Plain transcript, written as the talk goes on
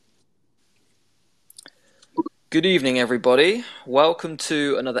Good evening, everybody. Welcome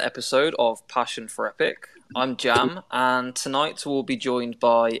to another episode of Passion for Epic. I'm Jam, and tonight we'll be joined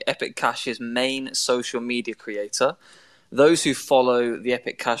by Epic Cash's main social media creator. Those who follow the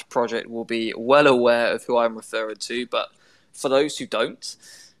Epic Cash project will be well aware of who I'm referring to, but for those who don't,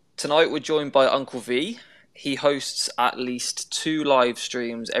 tonight we're joined by Uncle V. He hosts at least two live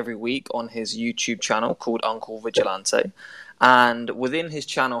streams every week on his YouTube channel called Uncle Vigilante, and within his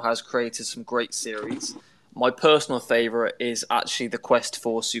channel has created some great series. My personal favorite is actually the Quest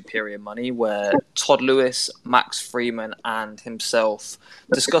for Superior Money, where Todd Lewis, Max Freeman, and himself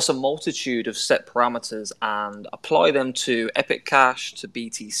discuss a multitude of set parameters and apply them to Epic Cash, to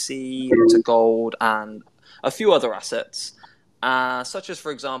BTC, to gold, and a few other assets, such as,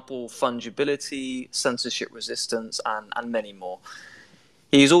 for example, fungibility, censorship resistance, and many more.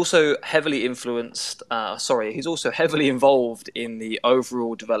 He's also heavily he's also heavily involved in the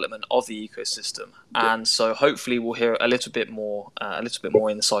overall development of the ecosystem, and so hopefully we'll hear a little bit more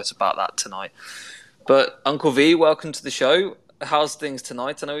insight about that tonight. But Uncle V, welcome to the show. How's things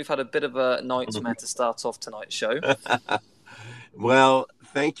tonight? I know we've had a bit of a nightmare to start off tonight's show. Well,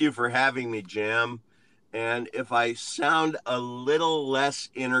 thank you for having me, Jam. And if I sound a little less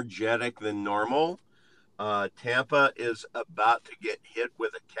energetic than normal, Tampa is about to get hit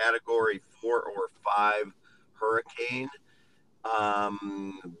with a category 4 or 5 hurricane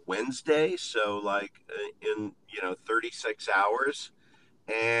Wednesday. So, in 36 hours.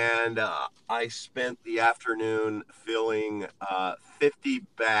 And I spent the afternoon filling 50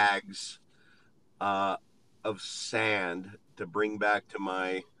 bags uh, of sand to bring back to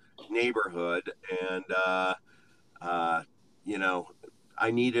my neighborhood. And, uh, you know, I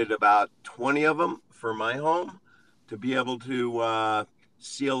needed about 20 of them for my home to be able to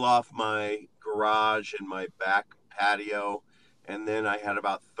seal off my garage and my back patio. And then I had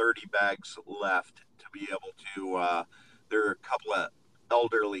about 30 bags left to be able to. There are a couple of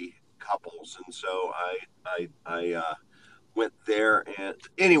elderly couples, and so I went there. And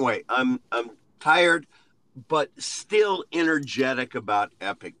anyway, I'm tired, but still energetic about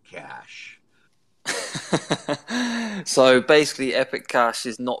Epic Cash. So basically, Epic Cash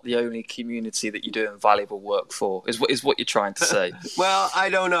is not the only community that you're doing valuable work for, is what you're trying to say. Well, I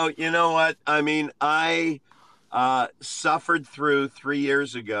don't know. You know what? I mean, I suffered through 3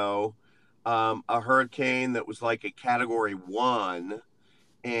 years ago a hurricane that was like a category 1,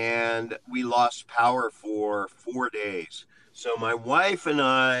 and we lost power for 4 days. So my wife and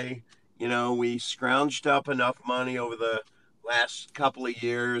I, we scrounged up enough money over the last couple of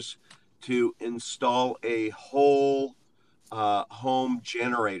years to install a whole home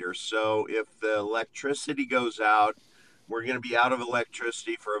generator. So if the electricity goes out, we're going to be out of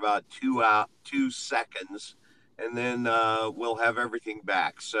electricity for about 2 seconds, and then we'll have everything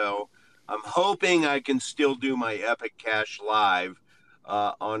back. So I'm hoping I can still do my Epic Cash live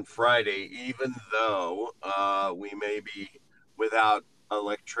on Friday, even though we may be without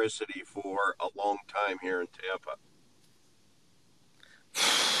electricity for a long time here in Tampa.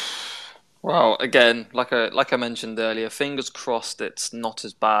 Well, again, like I mentioned earlier, fingers crossed it's not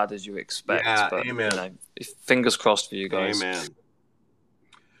as bad as you expect, Yeah, but amen. fingers crossed for you guys. Amen.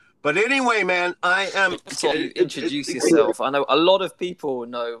 But anyway, man, I am. So introduce yourself. I know a lot of people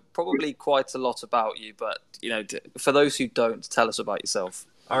know probably quite a lot about you, but for those who don't, tell us about yourself.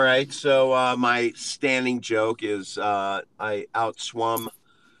 All right. So my standing joke is I outswum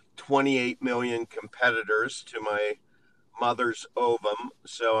 28 million competitors to my mother's ovum.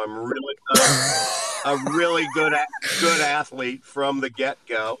 So I'm really a really good athlete from the get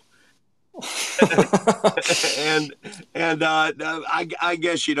go. and I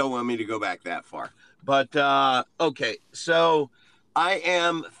guess you don't want me to go back that far. But okay, so I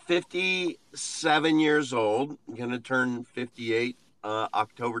am 57 years old. I'm gonna turn 58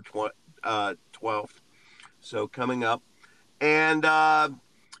 October 12th. So coming up, and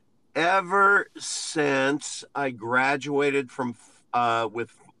ever since I graduated from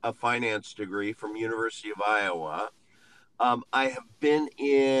with a finance degree from University of Iowa, I have been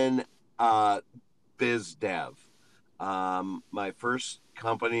in uh, biz dev. My first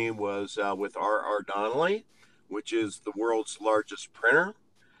company was with R.R. Donnelley, which is the world's largest printer.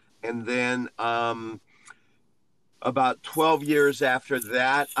 And then about 12 years after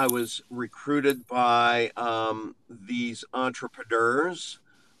that, I was recruited by these entrepreneurs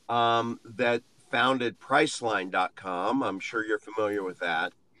that founded Priceline.com. I'm sure you're familiar with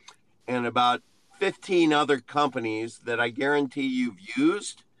that. And about 15 other companies that I guarantee you've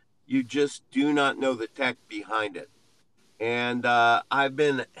used. You just do not know the tech behind it. And I've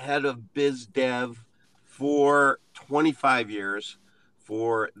been head of biz dev for 25 years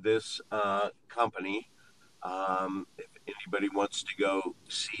for this company. If anybody wants to go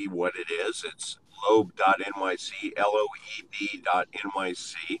see what it is, it's loeb.nyc, LOEB.nyc.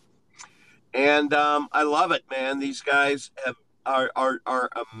 And I love it, man. These guys are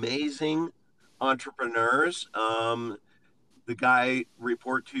amazing entrepreneurs. The guy I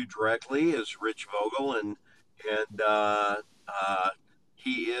report to directly is Rich Vogel, and uh,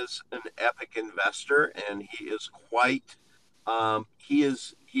 he is an epic investor, and he is quite he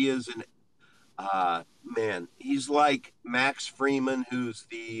is an man. He's like Max Freeman, who's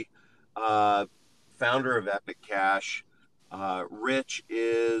the uh, founder of Epic Cash. Rich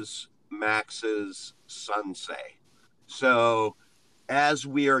is Max's sensei. So as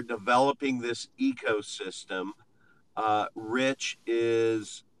we are developing this ecosystem, Rich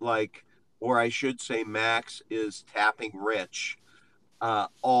is like, or I should say, Max is tapping Rich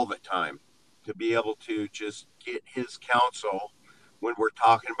all the time to be able to just get his counsel when we're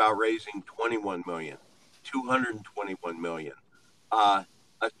talking about raising 21 million, 221 million, uh,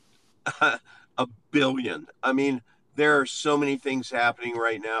 a, a billion. I mean, there are so many things happening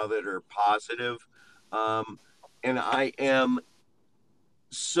right now that are positive. Um, and I am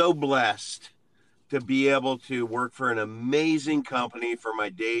so blessed to be able to work for an amazing company for my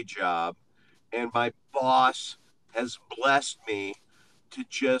day job. And my boss has blessed me to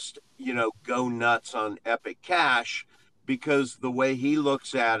just, go nuts on Epic Cash, because the way he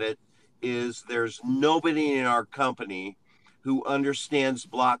looks at it is there's nobody in our company who understands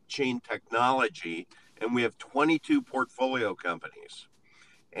blockchain technology. And we have 22 portfolio companies.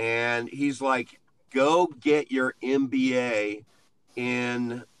 And he's like, go get your MBA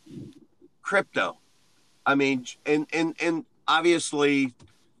in crypto. I mean, and obviously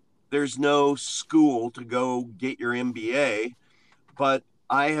there's no school to go get your MBA, but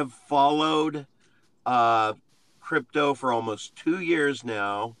I have followed uh, crypto for almost 2 years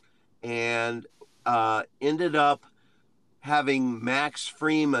now, and ended up having Max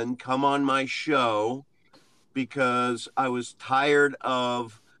Freeman come on my show because I was tired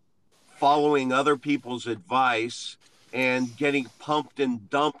of following other people's advice and getting pumped and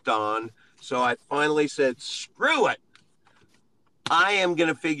dumped on. So I finally said, screw it. I am going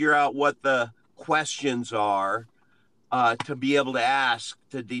to figure out what the questions are to be able to ask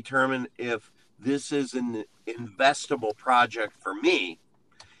to determine if this is an investable project for me.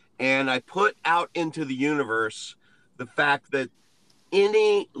 And I put out into the universe the fact that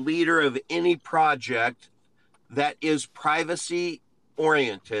any leader of any project that is privacy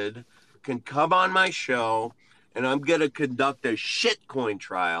oriented can come on my show, and I'm going to conduct a shitcoin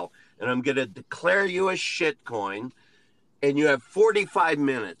trial, and I'm going to declare you a shitcoin, and you have 45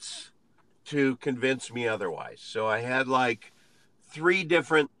 minutes to convince me otherwise. So I had like three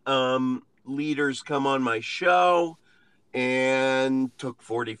different leaders come on my show and took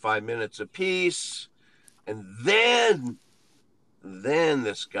 45 minutes apiece. And then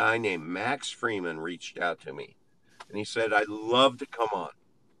this guy named Max Freeman reached out to me, and he said, I'd love to come on.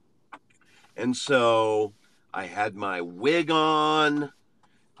 And so I had my wig on,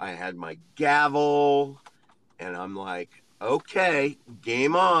 I had my gavel, and I'm like, okay,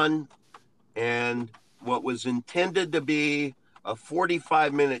 game on. And what was intended to be a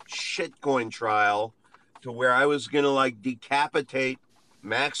 45-minute shitcoin trial, to where I was going to like decapitate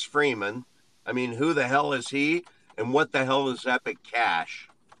Max Freeman. I mean, who the hell is he? And what the hell is Epic Cash?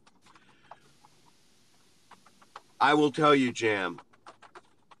 I will tell you, Jam,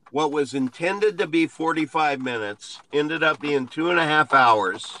 what was intended to be 45 minutes ended up being 2.5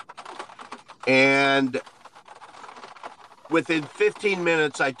 hours. And within 15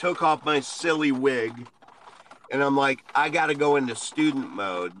 minutes, I took off my silly wig, and I'm like, I got to go into student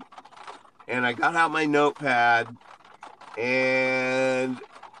mode. And I got out my notepad, and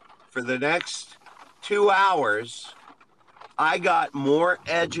for the next 2 hours, I got more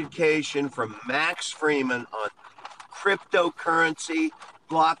education from Max Freeman on cryptocurrency,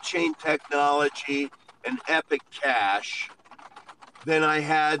 blockchain technology, and Epic Cash than I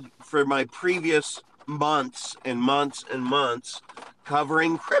had for my previous months and months and months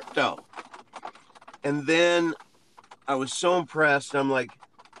covering crypto. And then I was so impressed. I'm like,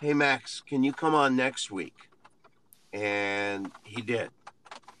 hey, Max, can you come on next week? And he did.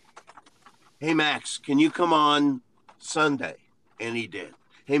 Hey, Max, can you come on Sunday? And he did.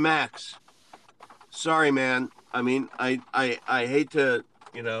 Hey, Max, sorry, man. I mean, I hate to,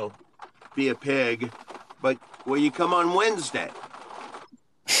 be a pig, but will you come on Wednesday?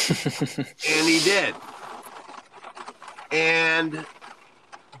 And he did. And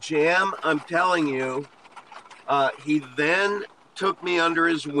Jam, I'm telling you, he then took me under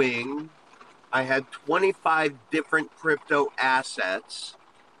his wing. I had 25 different crypto assets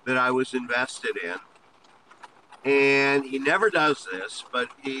that I was invested in. and he never does this, but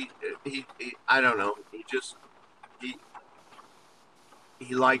he I don't know. He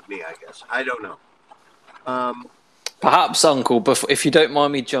he liked me, I guess. I don't know. Um, Perhaps, Uncle, if you don't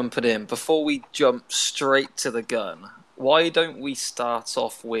mind me jumping in, before we jump straight to the gun, why don't we start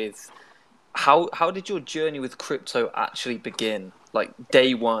off with how did your journey with crypto actually begin? Like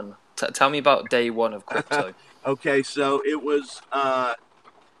day one. Tell me about day one of crypto. okay, so it was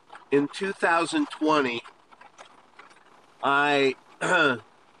in 2020. I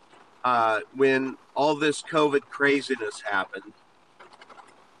when all this COVID craziness happened,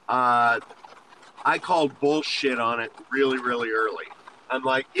 uh, I called bullshit on it really, really early. I'm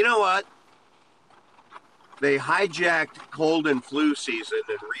like, you know what? They hijacked cold and flu season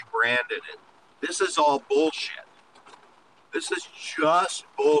and rebranded it. This is all bullshit. This is just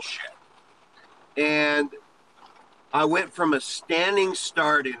bullshit. And I went from a standing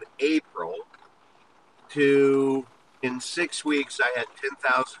start in April to in 6 weeks I had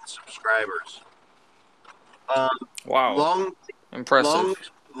 10,000 subscribers. Um, Wow, long, long,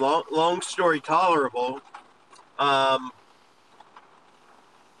 impressive. long story tolerable. Um,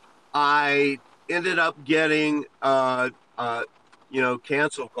 I ended up getting,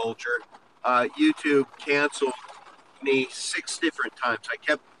 cancel culture. YouTube canceled me 6 different times. I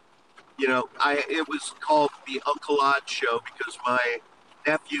kept, it was called the Uncle Odd Show because my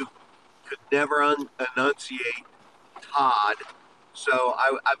nephew could never enunciate Todd. So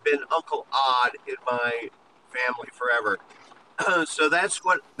I've been Uncle Odd in my family forever. So that's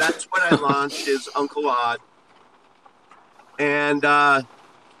what I launched is Uncle Odd, and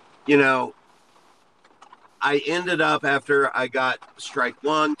you know I ended up after I got strike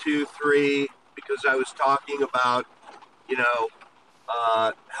one, two, three because I was talking about you know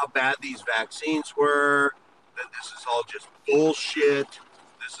how bad these vaccines were. That this is all just bullshit.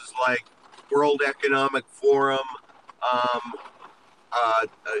 This is like World Economic Forum. Um,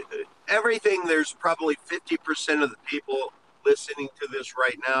 everything. There's probably 50% of the people listening to this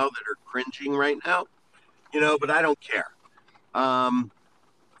right now that are cringing right now. But I don't care. Um,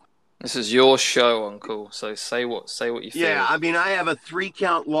 This is your show, Uncle. So say what you yeah, feel. I mean, I have a 3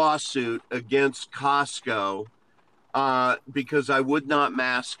 count lawsuit against Costco because I would not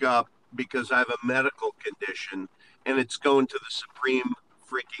mask up because I have a medical condition and it's going to the Supreme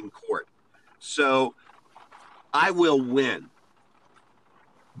freaking court. So I will win.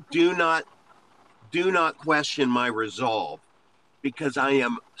 Do not do not question my resolve because I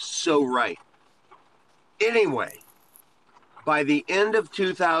am so right. Anyway, by the end of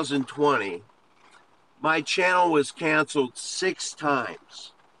 2020, my channel was canceled 6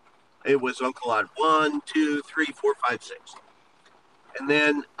 times. It was Uncle Odd 1, 2, 3, 4, 5, 6. And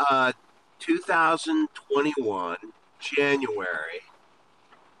then 2021, January,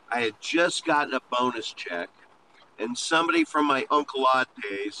 I had just gotten a bonus check, and somebody from my Uncle Odd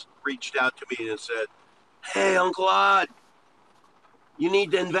days reached out to me and said, "Hey, Uncle Odd, you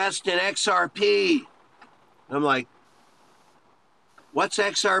need to invest in XRP." I'm like, "What's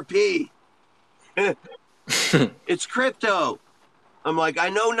XRP?" "It's crypto." I'm like, "I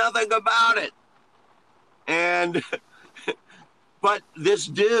know nothing about it." And but this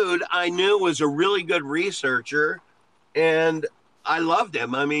dude I knew was a really good researcher, and I loved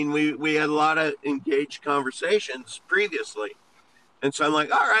him. I mean, we had a lot of engaged conversations previously, and so I'm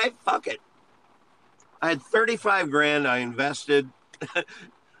like, all right, fuck it. I had 35 grand. I invested,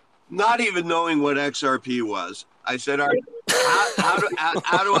 not even knowing what XRP was. I said, all right, how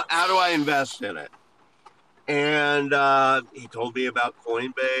do I invest in it? And he told me about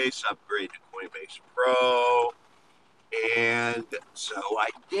Coinbase, upgrade to Coinbase Pro, and so I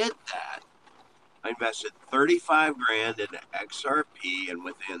did that. I invested 35 grand into XRP, and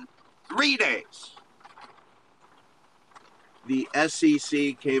within 3 days, the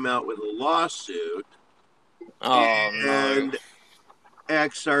SEC came out with a lawsuit, Oh no. and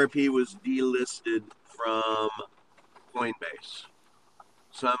XRP was delisted from Coinbase.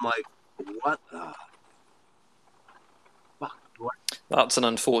 So I'm like, what the fuck? That's an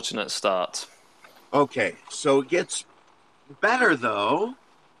unfortunate start. Okay, so it gets better though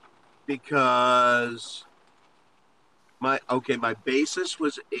because my basis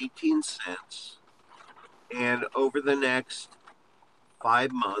was 18 cents, and over the next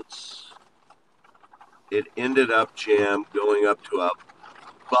 5 months, it ended up jam going up to a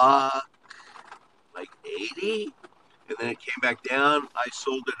buck like 80, and then it came back down. I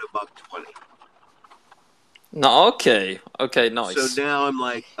sold it a buck 20. No, okay, So nice. now I'm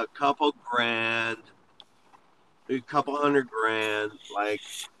like a couple grand, a couple hundred grand. Like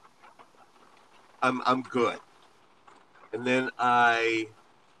I'm good. And then I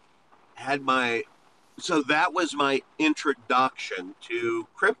had my So that was my introduction to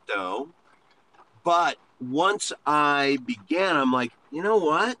crypto. But once I began, I'm like, you know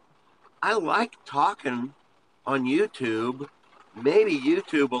what? I like talking on YouTube. Maybe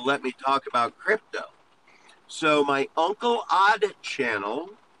YouTube will let me talk about crypto. So my Uncle Odd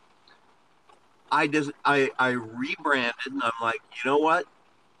channel, I rebranded, and I'm like, you know what?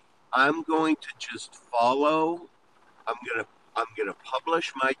 I'm going to just follow. I'm gonna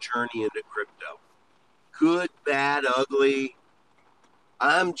publish my journey into crypto. Good, bad, ugly.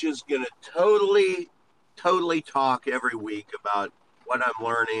 I'm just gonna totally talk every week about what I'm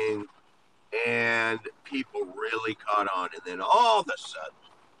learning, and people really caught on. And then all of a sudden,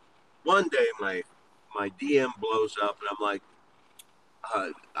 one day my DM blows up, and I'm like,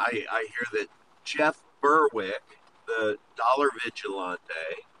 I hear that Jeff Berwick, the Dollar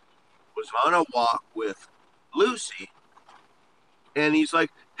Vigilante, was on a walk with Lucy, and he's like,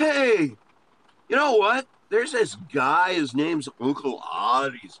 "Hey, you know what? There's this guy. His name's Uncle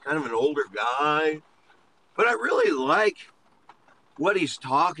Odd. He's kind of an older guy, but I really like what he's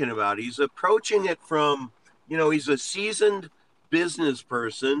talking about. He's approaching it from, he's a seasoned business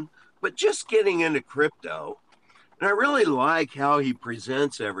person, but just getting into crypto. And I really like how he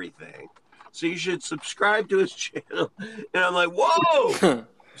presents everything. So you should subscribe to his channel." And I'm like, whoa.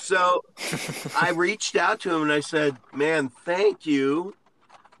 So I reached out to him and I said, "Man, thank you.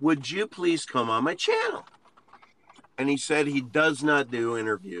 Would you please come on my channel?" And he said he does not do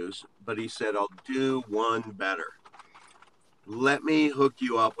interviews, but he said, "I'll do one better. Let me hook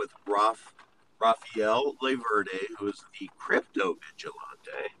you up with Rafael Leverde, who is the crypto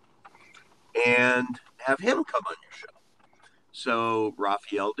vigilante, and have him come on your show." So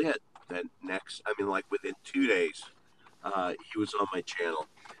Raphael did. Then like within 2 days, he was on my channel.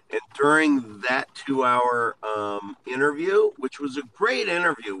 And during that 2 hour interview, which was a great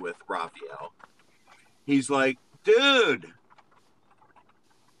interview with Raphael, he's like, "Dude,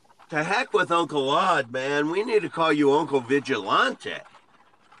 to heck with Uncle Odd, man. We need to call you Uncle Vigilante.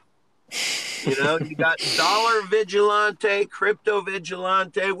 You got Dollar Vigilante, Crypto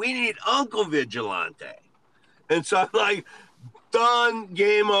Vigilante. We need Uncle Vigilante." And so I'm like, done,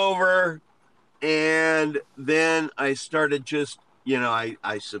 game over. And then I started just,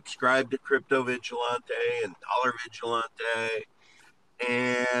 I subscribed to Crypto Vigilante and Dollar Vigilante,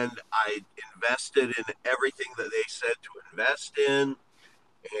 and I invested in everything that they said to invest in.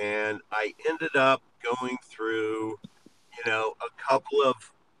 And I ended up going through, a couple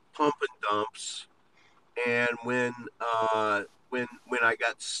of pump and dumps. And when I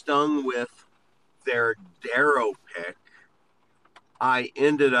got stung with their Darrow pick, I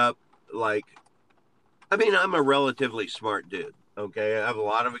ended up like, I mean, I'm a relatively smart dude. Okay, I have a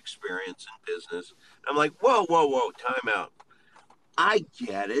lot of experience in business. I'm like, whoa, time out. I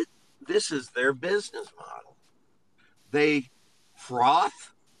get it. This is their business model. They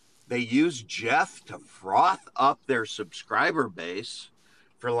froth. They use Jeff to froth up their subscriber base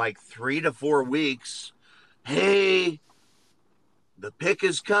for like 3 to 4 weeks. Hey, the pick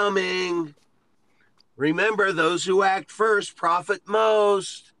is coming. Remember, those who act first profit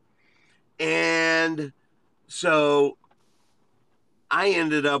most. And so I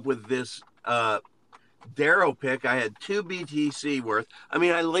ended up with this Darrow pick. I had 2 BTC worth. I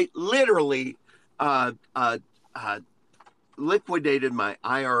mean, I literally uh, uh, uh, liquidated my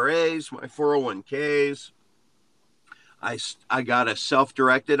IRAs, my 401ks. I got a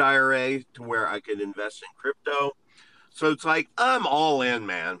self-directed IRA to where I could invest in crypto. So it's like I'm all in,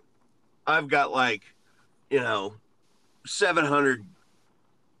 man. I've got like,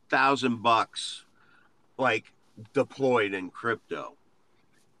 700,000 bucks like deployed in crypto.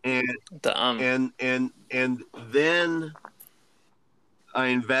 And Damn. and then I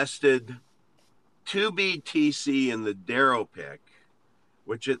invested 2 BTC in the Darrow pick,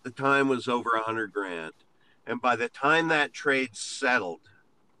 which at the time was over 100 grand. And by the time that trade settled,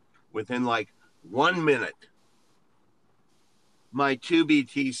 within like 1 minute, my 2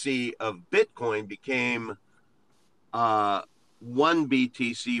 BTC of Bitcoin became 1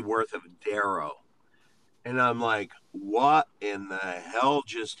 BTC worth of Darrow. And I'm like, what in the hell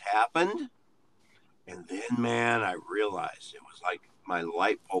just happened? And then, man, I realized it was like my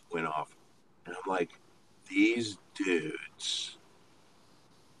light bulb went off. And I'm like, these dudes,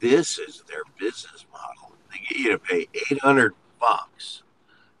 this is their business model. They get you to pay 800 bucks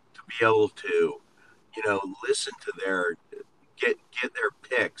to be able to, listen to get their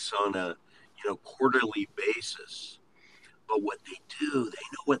picks on a, quarterly basis. But what they do, they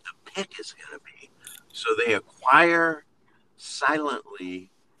know what the pick is going to be. So they acquire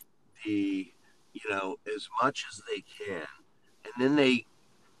silently as much as they can. And then they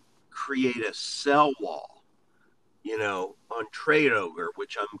create a sell wall, on Trade Ogre,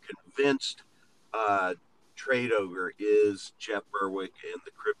 which I'm convinced Trade Ogre is Jeff Berwick and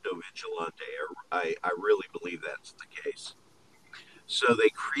the Crypto Vigilante. I really believe that's the case. So they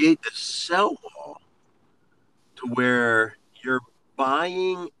create this sell wall to where you're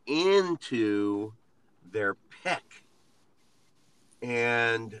buying into their pick.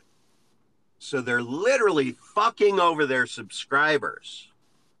 And so they're literally fucking over their subscribers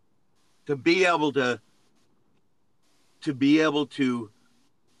to be able to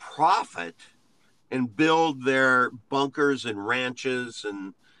profit and build their bunkers and ranches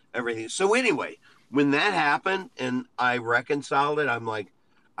and everything. So anyway, when that happened and I reconciled it, I'm like,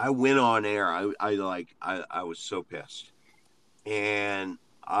 I went on air. I was so pissed, and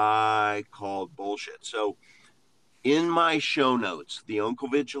I called bullshit. So in my show notes, the Uncle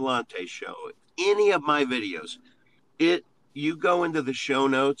Vigilante show, any of my videos, you go into the show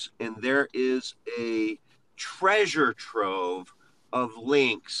notes and there is a treasure trove of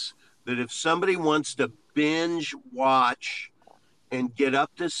links that if somebody wants to binge watch and get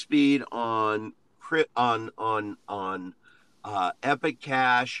up to speed on Epic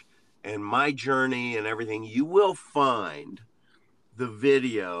Cash and my journey and everything, you will find the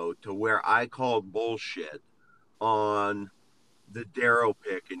video to where I called bullshit on the Darrow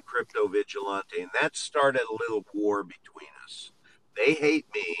pick and Crypto Vigilante, and that started a little war between us. They hate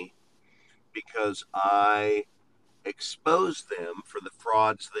me because I expose them for the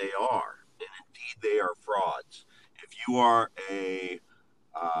frauds they are, and indeed they are frauds. If you are a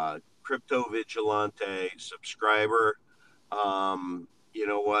Crypto Vigilante subscriber, you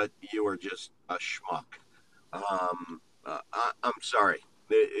know what? You are just a schmuck. I'm sorry.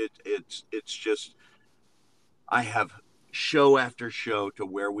 It's just I have show after show to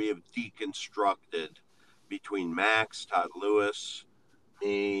where we have deconstructed between Max, Todd Lewis,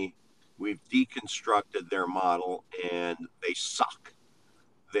 me. We've deconstructed their model and they suck.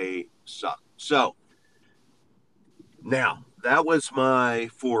 They suck. So now that was my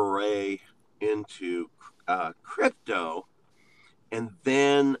foray into crypto. And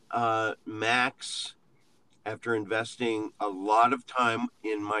then Max, after investing a lot of time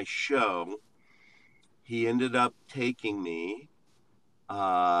in my show, he ended up taking me.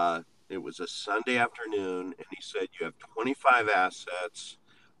 It was a Sunday afternoon, and he said, "You have 25 assets.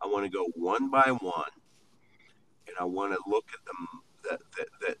 I want to go one by one, and I want to look at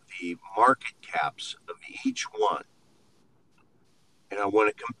the market caps of each one, and I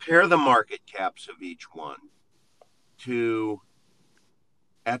want to compare the market caps of each one to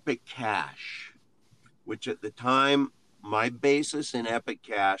Epic Cash, which at the time, my basis in Epic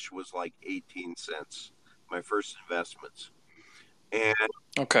Cash was like 18 cents, my first investments." And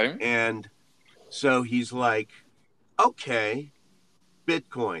Okay. and so he's like, okay,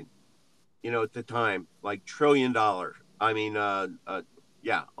 Bitcoin, at the time, like $1 trillion. I mean,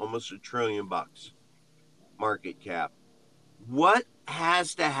 yeah, almost $1 trillion market cap. What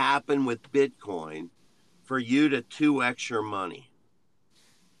has to happen with Bitcoin for you to 2x your money?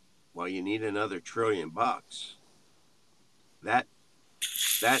 Well, you need another $1 trillion. That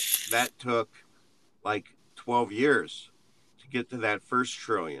took like 12 years to get to that first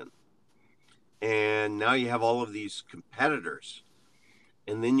trillion. And now you have all of these competitors.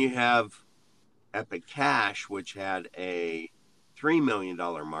 And then you have Epic Cash, which had a $3 million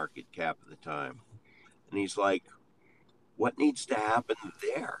market cap at the time. And he's like, what needs to happen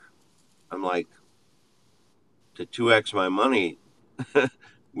there? I'm like, to 2x my money,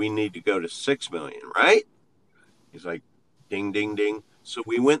 we need to go to 6 million, right? He's like, ding, ding, ding. So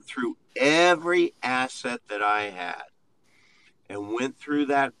we went through every asset that I had and went through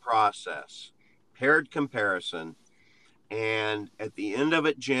that process, paired comparison. And at the end of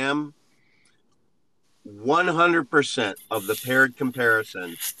it, Jim, 100% of the paired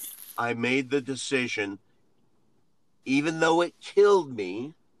comparison, I made the decision, even though it killed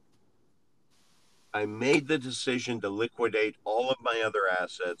me, I made the decision to liquidate all of my other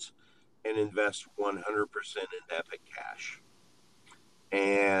assets and invest 100% in Epic Cash.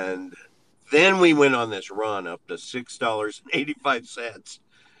 And then we went on this run up to $6.85.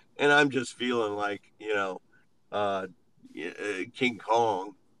 And I'm just feeling like, King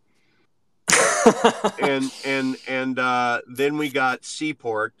Kong. and then we got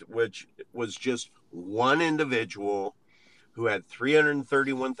Seaport, which was just one individual who had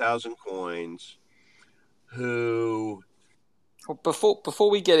 331,000 coins. Who? Before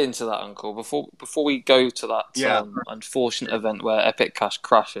we get into that, Uncle, before we go to that unfortunate event where Epic Cash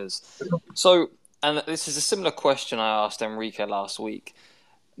crashes, so, and this is a similar question I asked Enrique last week.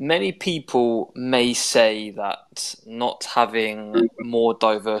 Many people may say that not having more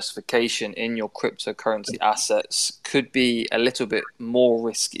diversification in your cryptocurrency assets could be a little bit more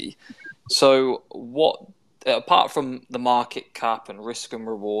risky. So, apart from the market cap and risk and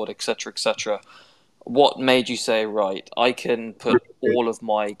reward, etc., what made you say, right, I can put all of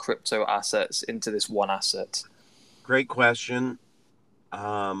my crypto assets into this one asset? Great question.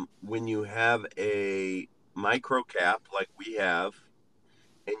 When you have a micro cap like we have,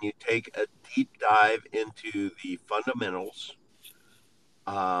 and you take a deep dive into the fundamentals,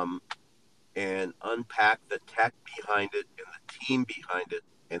 um, and unpack the tech behind it and the team behind it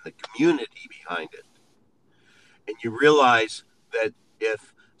and the community behind it, and you realize that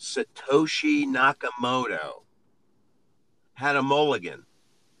if Satoshi Nakamoto had a mulligan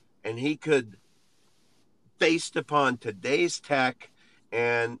and he could, based upon today's tech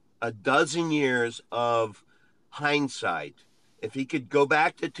and a dozen years of hindsight, if he could go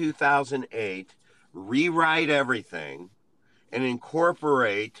back to 2008, rewrite everything, and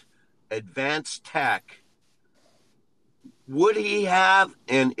incorporate advanced tech, would he have?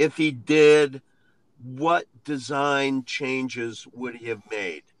 And if he did, what design changes would he have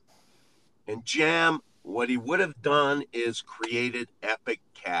made? And Jam, what he would have done is created Epic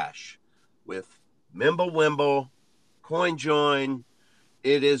Cash with Mimblewimble, CoinJoin.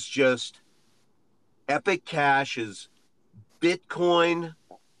 It is just Epic Cash is Bitcoin,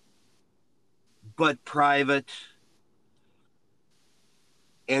 but private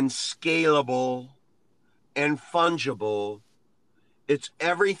and scalable and fungible. It's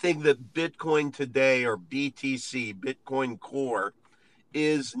everything that Bitcoin today, or BTC, Bitcoin Core,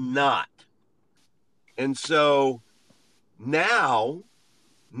 is not. And so now,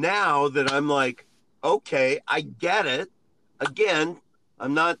 now that I'm like, okay, I get it. Again,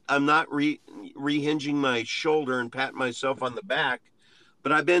 I'm not rehinging my shoulder and patting myself on the back,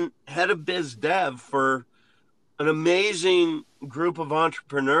 but I've been head of biz dev for an amazing group of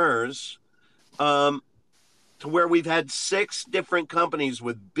entrepreneurs, um, to where we've had 6 different companies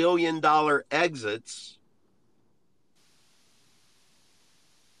with billion-dollar exits.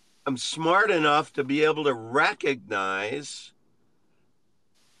 I'm smart enough to be able to recognize,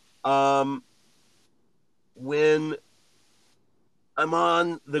 um, when I'm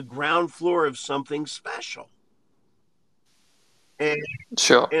on the ground floor of something special. And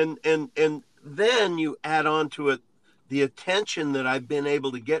Sure. and then you add on to it the attention that I've been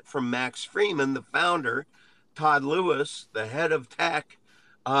able to get from Max Freeman, the founder, Todd Lewis, the head of tech,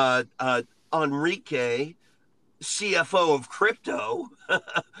 uh, uh, Enrique, CFO of crypto,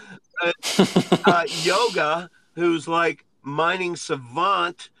 Yoga, who's like mining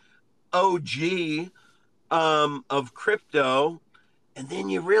savant, OG, of crypto. And then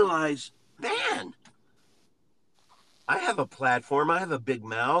you realize, man, I have a platform, I have a big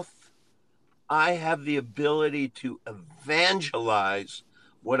mouth, I have the ability to evangelize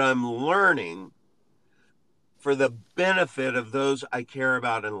what I'm learning for the benefit of those I care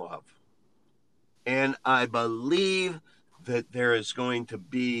about and love. And I believe that there is going to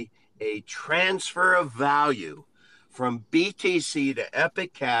be a transfer of value from BTC to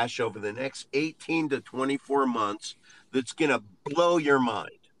Epic Cash over the next 18 to 24 months that's going to blow your mind.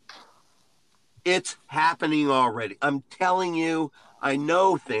 It's happening already. I'm telling you, I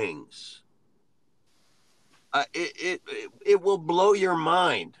know things. It will blow your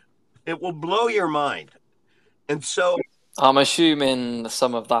mind. It will blow your mind. And so, I'm assuming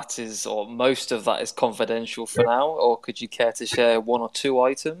some of that is, or most of that is confidential for now, or could you care to share one or two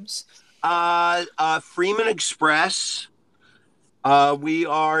items? Freeman Express, we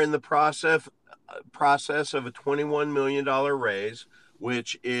are in the process of a $21 million raise,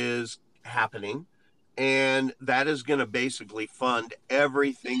 which is happening, and that is going to basically fund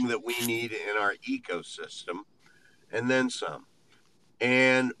everything that we need in our ecosystem, and then some.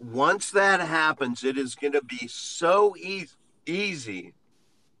 And once that happens, it is going to be so easy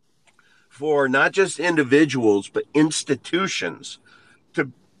for not just individuals but institutions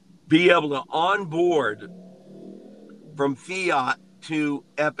to be able to onboard from fiat to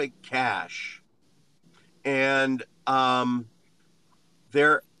Epic Cash. And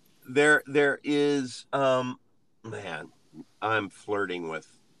there there is, man, I'm flirting with,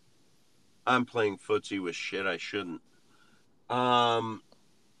 I'm playing footsie with shit I shouldn't. Um,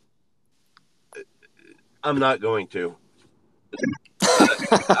 I'm not going to.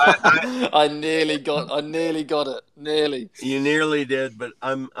 I nearly got it. Nearly. You nearly did, but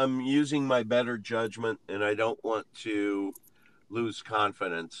I'm using my better judgment, and I don't want to lose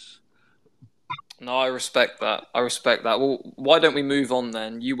confidence. No, I respect that. I respect that. Well, why don't we move on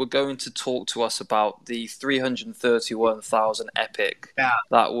then? You were going to talk to us about the 331,000 Epic Yeah.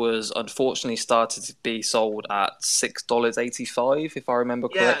 that was unfortunately started to be sold at $6.85, if I remember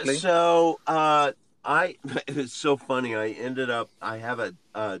Yeah. correctly. So I it's so funny. I have a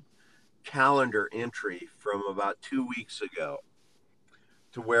calendar entry from about 2 weeks ago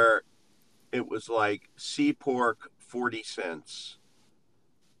to where it was like sea pork 40 cents.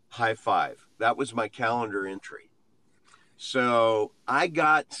 High five. That was my calendar entry. So I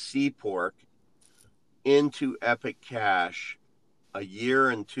got sea pork into Epic Cash a year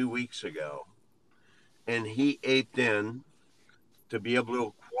and 2 weeks ago, and he aped in to be able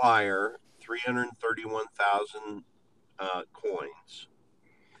to acquire 331,000 coins.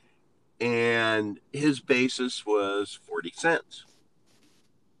 And his basis was 40 cents.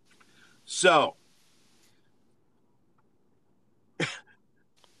 So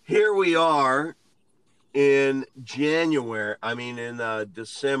here we are in January, in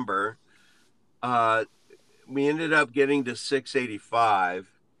December. Uh, we ended up getting to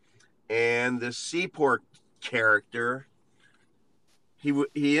 685, and the Seaport character,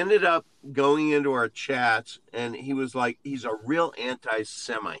 he ended up going into our chats, and he was like, he's a real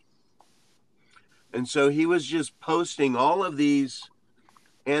anti-Semite. And so he was just posting all of these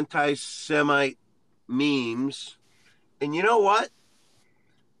anti-Semite memes. And you know what?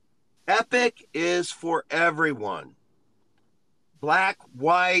 Epic is for everyone. Black,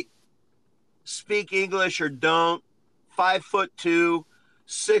 white, speak English or don't, 5'2",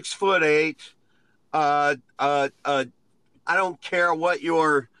 6'8". I don't care what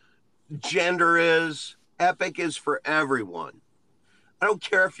your gender is. Epic is for everyone. I don't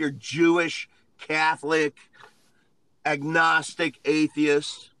care if you're Jewish, Catholic, agnostic,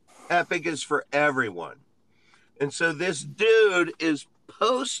 atheist. Epic is for everyone. And so this dude is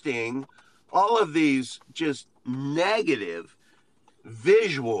posting all of these just negative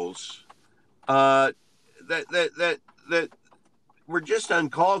visuals that were just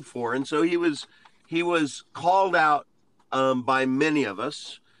uncalled for. And so he was called out by many of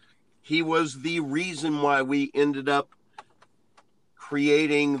us. He was the reason why we ended up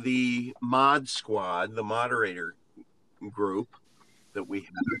creating the mod squad, the moderator group that we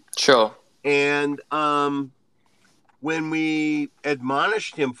had. Sure. And when we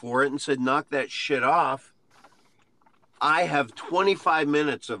admonished him for it and said, knock that shit off, I have 25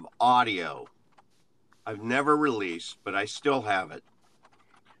 minutes of audio I've never released, but I still have it.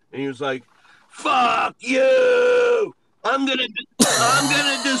 And he was like, fuck you. I'm gonna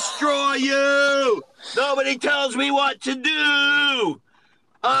destroy you. Nobody tells me what to do.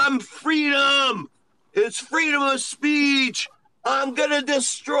 I'm freedom. It's freedom of speech. I'm gonna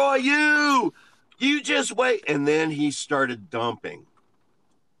destroy you. You just wait. And then he started dumping.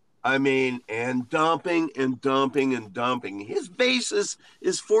 And dumping and dumping and dumping. His basis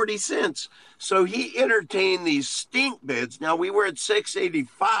is 40 cents. So he entertained these stink bids. Now we were at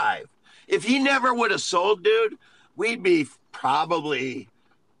 685. If he never would have sold, dude, we'd be probably,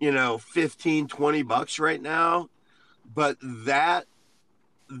 15, $20 right now. But that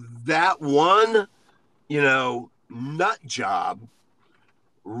one, nut job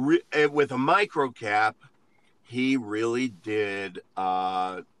with a micro cap, he really did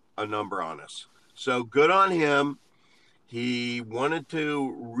a number on us. So good on him. He wanted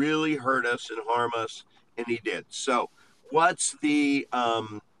to really hurt us and harm us, and he did. So, what's the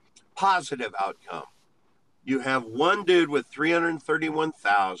positive outcome? You have one dude with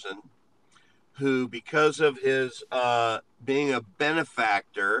 331,000 who, because of his being a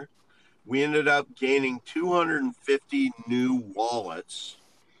benefactor, we ended up gaining 250 new wallets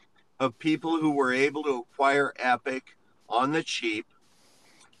of people who were able to acquire Epic on the cheap.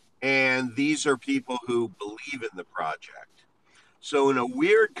 And these are people who believe in the project. So, in a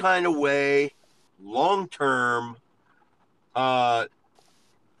weird kind of way, long term, uh,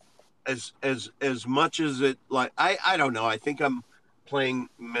 as much as it like I don't know. I think I'm playing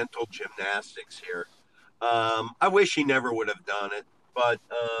mental gymnastics here. I wish he never would have done it, but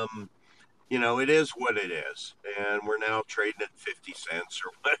it is what it is, and we're now trading at 50 cents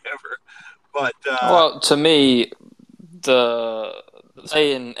or whatever. But Well, to me, the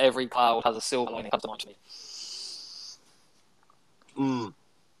saying every cloud has a silver lining comes to mind to me.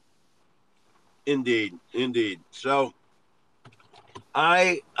 Indeed, indeed. So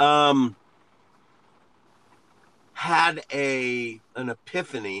I had an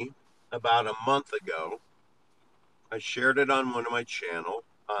epiphany about a month ago. I shared it on one of my channel,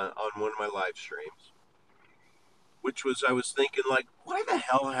 on one of my live streams, which was I was thinking like, why the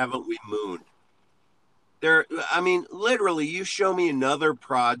hell haven't we mooned? Literally, you show me another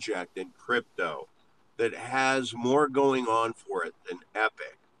project in crypto that has more going on for it than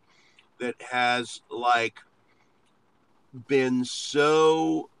Epic, that has like been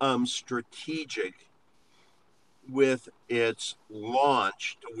so strategic with its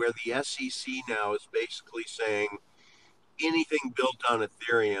launch to where the SEC now is basically saying anything built on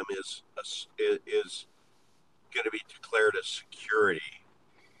Ethereum is going to be declared a security.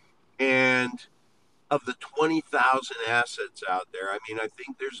 And of the 20,000 assets out there, I mean, I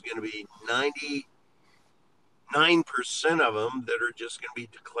think there's going to be 99% of them that are just going to be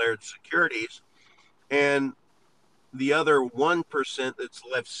declared securities. And the other 1% that's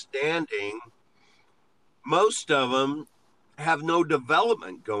left standing, most of them have no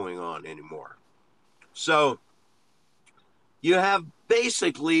development going on anymore. So you have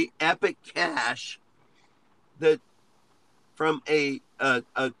basically Epic Cash that, from a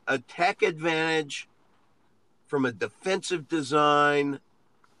tech advantage, from a defensive design,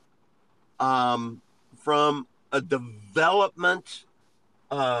 from a development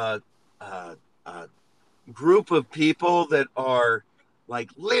group of people that are like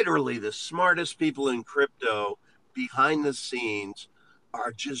literally the smartest people in crypto behind the scenes,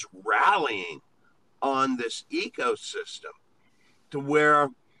 are just rallying on this ecosystem to where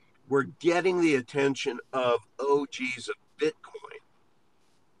we're getting the attention of OGs of Bitcoin,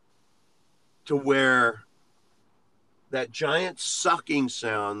 to where that giant sucking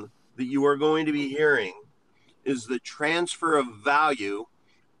sound that you are going to be hearing is the transfer of value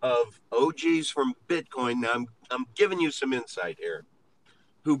of OGs from Bitcoin. Now, I'm giving you some insight here,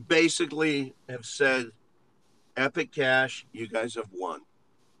 who basically have said, Epic Cash, you guys have won.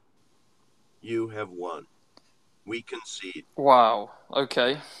 You have won. We concede. Wow.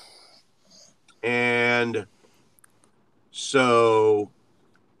 Okay. And so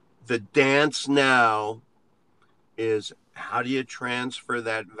the dance now is, how do you transfer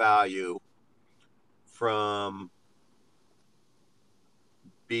that value from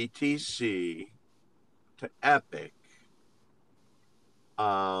BTC to Epic?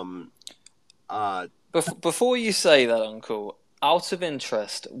 Before you say that, Uncle, out of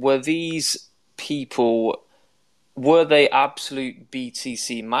interest, were these people, were they absolute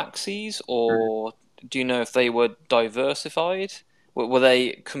BTC maxis, or do you know if they were diversified? Were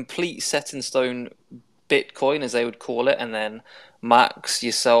they complete set in stone Bitcoin, as they would call it, and then Max,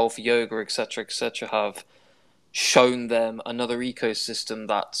 yourself, Yoga, etc., have shown them another ecosystem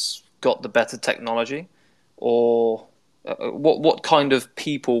that's got the better technology? Or what kind of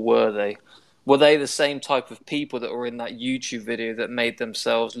people were they? Were they the same type of people that were in that YouTube video that made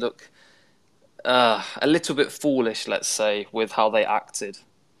themselves look a little bit foolish, let's say, with how they acted?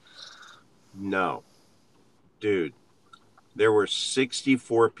 No, dude. There were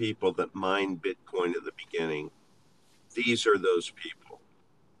 64 people that mined Bitcoin at the beginning. These are those people.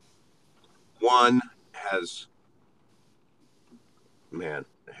 One has, man,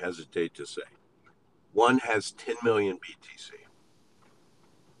 I hesitate to say, one has 10 million BTC.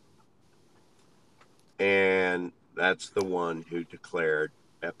 And that's the one who declared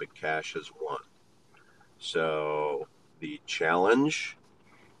Epic Cash as won. So the challenge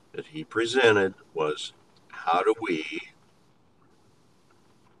that he presented was, how do we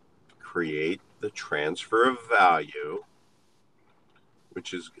create the transfer of value,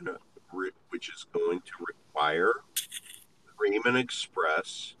 which is going to require Cream and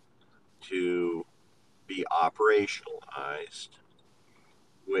Express to be operationalized,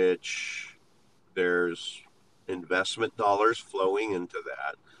 which there's investment dollars flowing into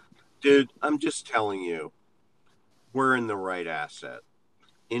that. Dude, I'm just telling you, we're in the right asset.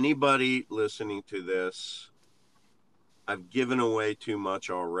 Anybody listening to this, I've given away too much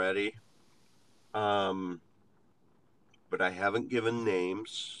already, but I haven't given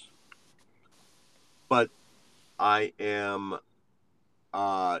names. But I am,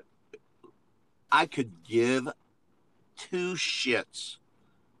 I could give two shits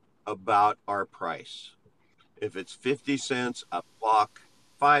about our price. If it's 50 cents, a buck,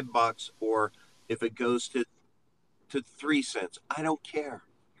 $5, or if it goes to 3 cents, I don't care.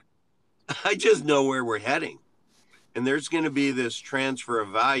 I just know where we're heading. And there's going to be this transfer of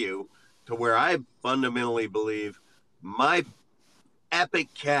value to where I fundamentally believe my Epic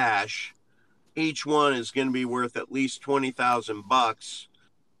Cash, each one is going to be worth at least 20,000 bucks,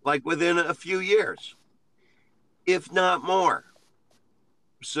 like within a few years, if not more.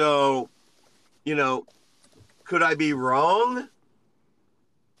 So, could I be wrong?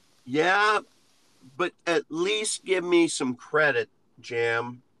 Yeah, but at least give me some credit,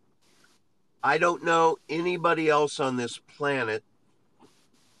 Jam. I don't know anybody else on this planet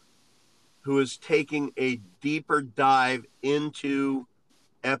who is taking a deeper dive into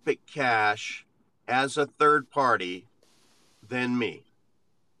Epic Cash as a third party than me?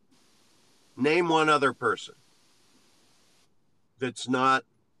 Name one other person that's not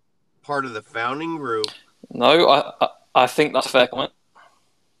part of the founding group. No, I think that's a fair comment.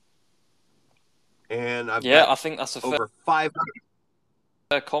 And I've Yeah, got I think that's a over 500.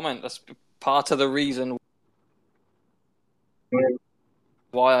 fair comment. That's part of the reason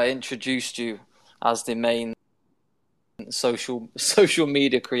why I introduced you as the main social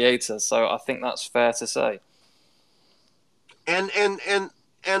media creator. So I think that's fair to say. And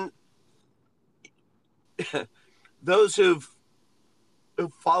those who've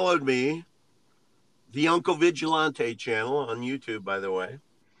followed me, the Uncle Vigilante channel on YouTube, by the way,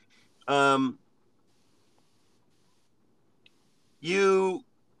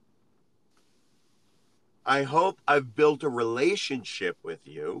 I hope I've built a relationship with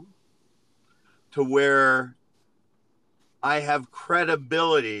you to where I have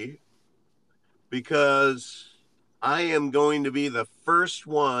credibility, because I am going to be the first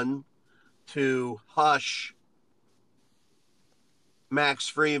one to hush Max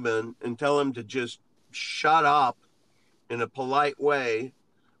Freeman and tell him to just shut up in a polite way,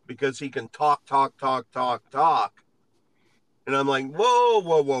 because he can talk. And I'm like,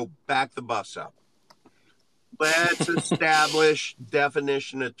 whoa, back the bus up. Let's establish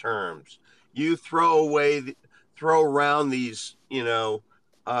definition of terms. You throw around these,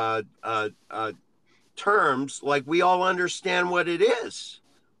 terms like we all understand what it is.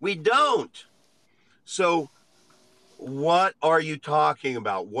 We don't. So what are you talking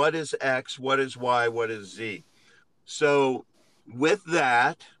about? What is X? What is Y? What is Z? So with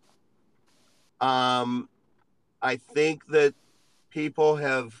that, I think that people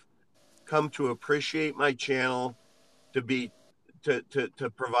have come to appreciate my channel to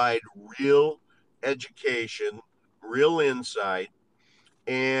provide real education, real insight.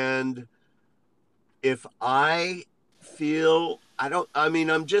 And if I feel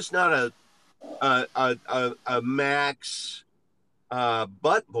I'm just not a Max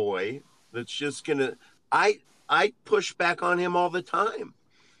butt boy that's just gonna. I push back on him all the time.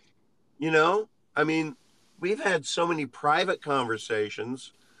 I mean, we've had so many private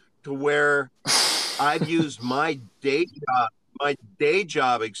conversations to where I've used my day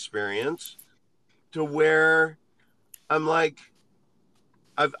job experience to where I'm like,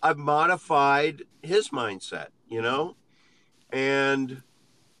 I've modified his mindset, and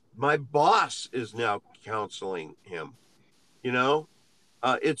my boss is now counseling him.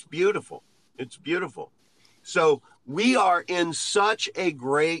 It's beautiful. It's beautiful. So we are in such a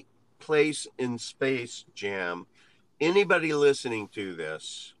great place in space, Jam. Anybody listening to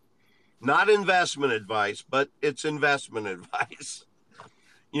this, not investment advice, but it's investment advice.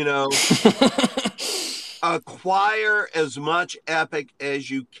 Acquire as much Epic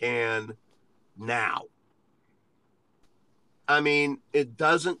as you can now. I mean, it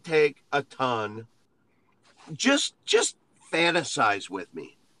doesn't take a ton. Just fantasize with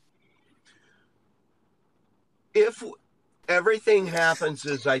me. If everything happens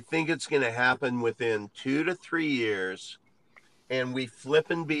as I think it's going to happen within 2 to 3 years, and we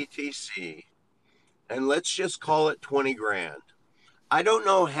flip in BTC, and let's just call it 20 grand. I don't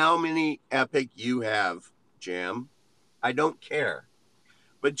know how many Epic you have, Jam. I don't care.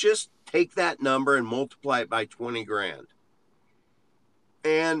 But just take that number and multiply it by 20 grand.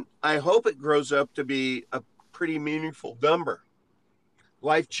 And I hope it grows up to be a pretty meaningful number.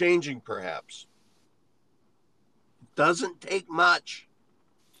 Life-changing, perhaps. Doesn't take much.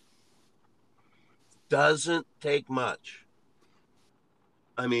 Doesn't take much.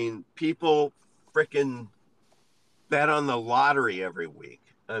 I mean, people freaking bet on the lottery every week.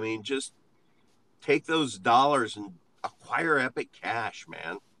 I mean, just take those dollars and acquire Epic Cash,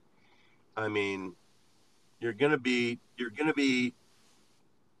 man. I mean, you're gonna be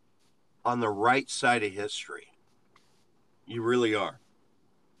on the right side of history. You really are.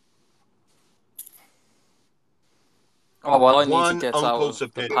 Oh well, I need to One get out uncle's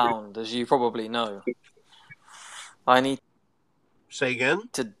of the opinion. pound, as you probably know. I need Say again?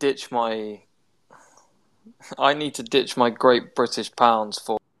 to ditch my. I need to ditch my Great British pounds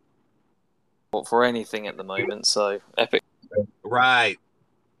for anything at the moment. So Epic Right.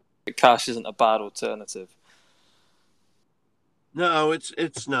 Cash isn't a bad alternative. No,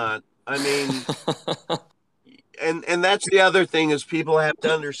 it's not. I mean, and that's the other thing, is people have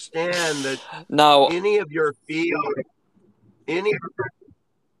to understand that Now, any of your field, any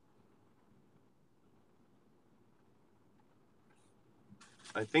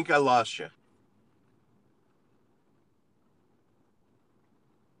I think I lost you.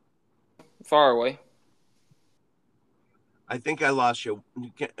 far away. I think I lost you.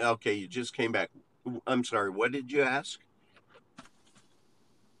 Okay, you just came back. I'm sorry, what did you ask?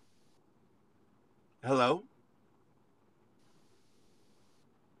 Hello?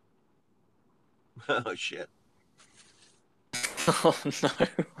 Oh, shit. Oh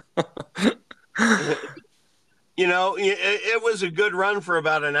no. It was a good run for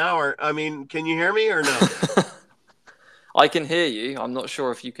about an hour. I mean, can you hear me or no? I can hear you. I'm not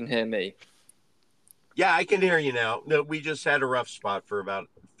sure if you can hear me. Yeah, I can hear you now. No, we just had a rough spot for about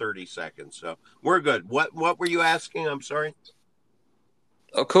 30 seconds, so we're good. What were you asking? I'm sorry.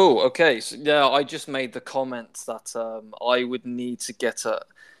 Oh, cool. Okay. So, yeah, I just made the comment that I would need to get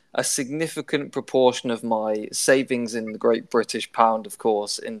a significant proportion of my savings in the Great British Pound, of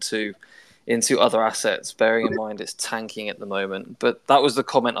course, into other assets, bearing in mind it's tanking at the moment. But that was the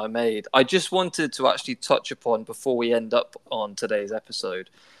comment I made. I just wanted to actually touch upon before we end up on today's episode.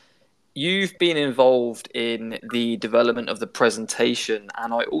 You've been involved in the development of the presentation,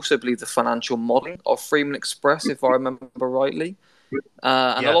 and I also believe the financial modeling of Freeman Express, if I remember rightly.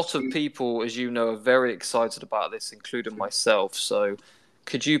 And a lot Yes. of people, as you know, are very excited about this, including myself. So,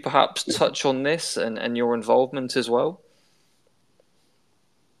 could you perhaps touch on this and your involvement as well?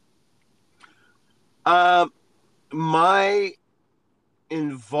 Um, my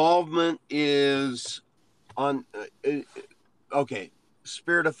involvement is on. Okay,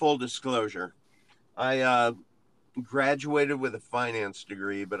 spirit of full disclosure. I graduated with a finance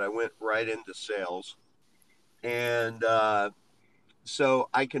degree, but I went right into sales, and so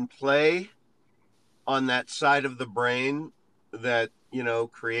I can play on that side of the brain that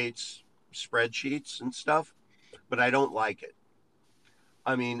creates spreadsheets and stuff, but I don't like it.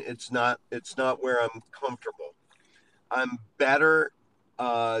 I mean, it's not where I'm comfortable. I'm better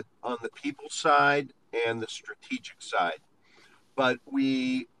on the people side and the strategic side. But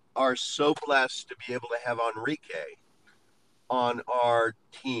we are so blessed to be able to have Enrique on our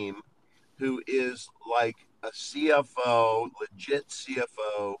team, who is like a CFO, legit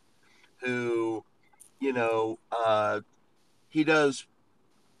CFO, who, you know, he does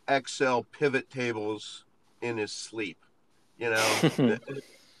Excel pivot tables in his sleep, you know,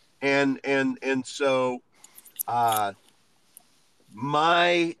 and so uh,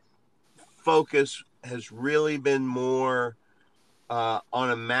 my focus has really been more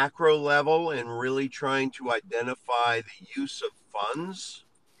on a macro level and really trying to identify the use of funds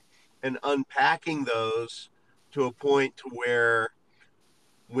and unpacking those to a point to where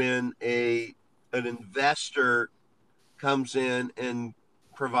when a an investor comes in and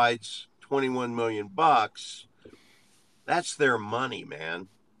provides 21 million bucks, that's their money, man,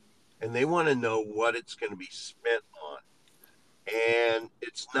 and they want to know what it's going to be spent on. And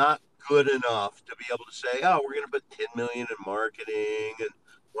it's not good enough to be able to say, "Oh, we're going to put 10 million in marketing and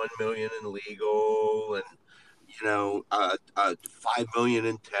 1 million in legal and 5 million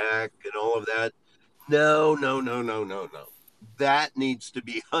in tech and all of that." No, no, no, no, no, no. That needs to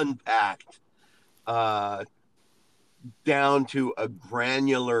be unpacked uh, down to a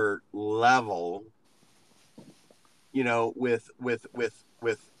granular level,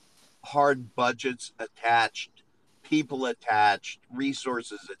 with hard budgets attached, people attached,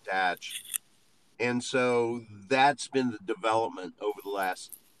 resources attached. And so that's been the development over the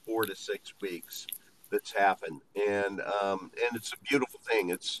last 4 to 6 weeks that's happened, and it's a beautiful thing.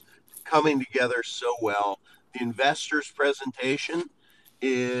 It's coming together so well. The investors presentation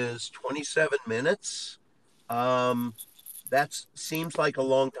is 27 minutes. Um, that seems like a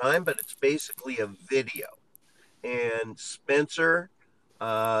long time, but it's basically a video. And Spencer,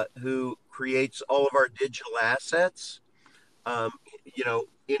 who creates all of our digital assets,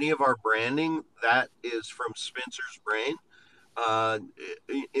 any of our branding that is from Spencer's brain, uh,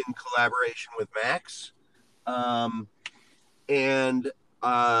 in collaboration with Max. Um, and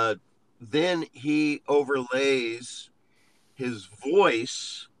then he overlays his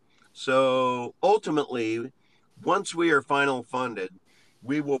voice. So ultimately, once we are final funded,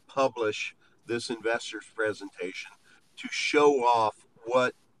 we will publish this investor's presentation to show off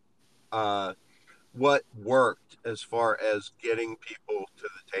uh, what worked as far as getting people to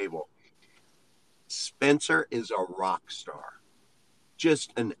the table. Spencer is a rock star,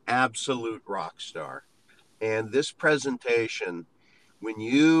 just an absolute rock star. And this presentation, when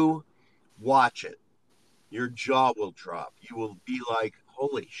you watch it, your jaw will drop. You will be like,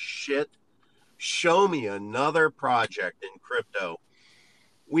 holy shit, show me another project in crypto.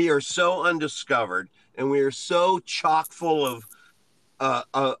 We are so undiscovered and we are so chock full of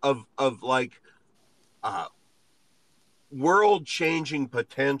like uh, world changing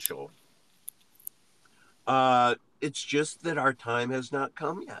potential. It's just that our time has not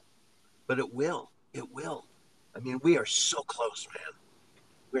come yet, but it will. It will. I mean, we are so close, man.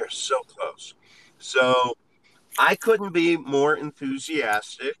 We are so close. So I couldn't be more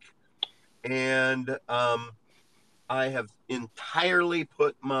enthusiastic, and I have entirely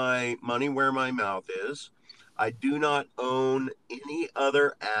put my money where my mouth is. I do not own any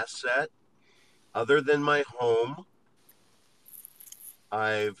other asset other than my home.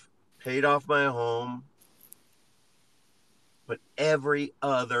 I've paid off my home, but every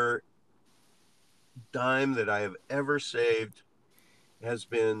other dime that I have ever saved has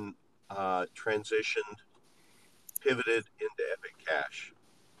been transitioned, pivoted into Epic Cash.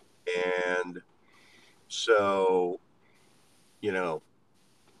 And so, you know,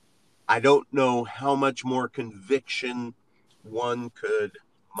 I don't know how much more conviction one could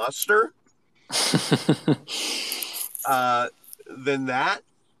muster uh, than that.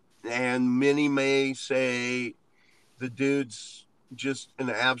 And many may say the dude's just an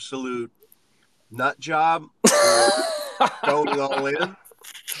absolute nut job for going all in.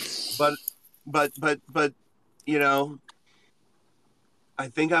 But, but, you know, I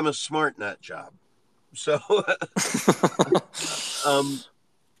think I'm a smart nut job. So, um,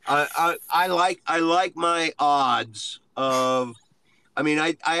 I like my odds of. I mean,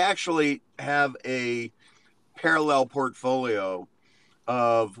 I actually have a parallel portfolio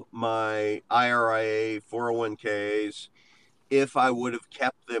of my IRA 401ks if I would have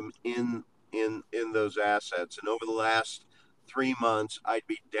kept them in those assets. And over the last 3 months, I'd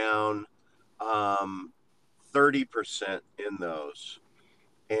be down 30% in those.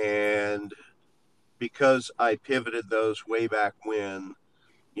 And because I pivoted those way back when,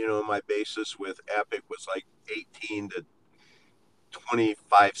 my basis with Epic was like 18 to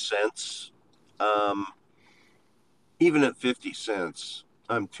 25 cents. Um, Even at 50 cents,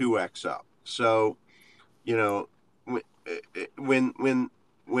 I'm 2x up. So, you know, when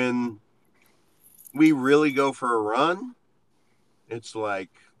we really go for a run, it's like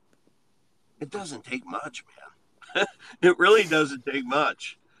it doesn't take much, man. It really doesn't take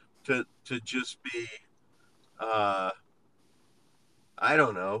much to just be I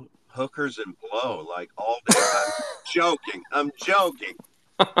don't know, hookers and blow like all day. I'm joking. I'm joking.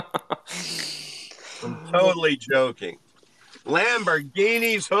 I'm totally joking.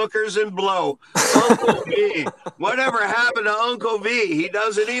 Lamborghinis, hookers, and blow. Uncle V. Whatever happened to Uncle V? He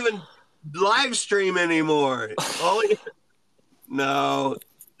doesn't even live stream anymore. No.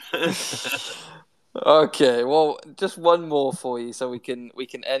 Okay, well, just one more for you, so we can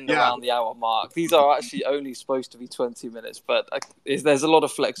end Yeah. around the hour mark. These are actually only supposed to be 20 minutes, but there's a lot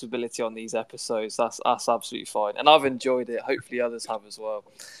of flexibility on these episodes. That's absolutely fine, and I've enjoyed it. Hopefully, others have as well.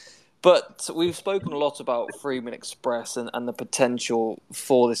 But we've spoken a lot about Freeman Express and the potential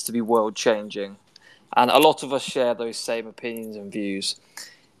for this to be world changing, and a lot of us share those same opinions and views.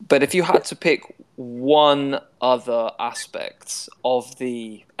 But if you had to pick one other aspect of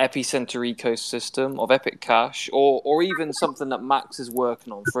the Epicenter ecosystem of Epic Cash, or even something that Max is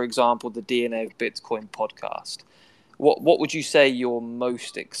working on, for example, the DNA of Bitcoin podcast, what would you say you're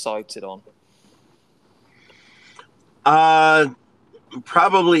most excited on? Uh,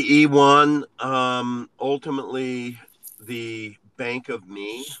 Probably E1. Ultimately, the Bank of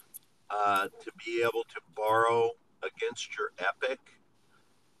Me, to be able to borrow against your Epic,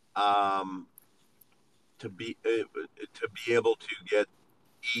 um, to be able to get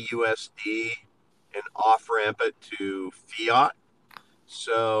EUSD and off ramp it to fiat.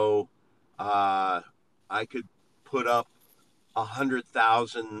 So I could put up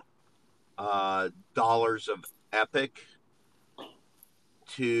 $100,000 of Epic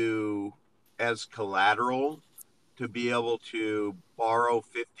to as collateral to be able to borrow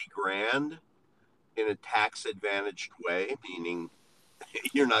 50 grand in a tax advantaged way, meaning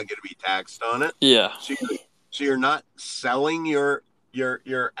you're not going to be taxed on it. Yeah, So you're not selling your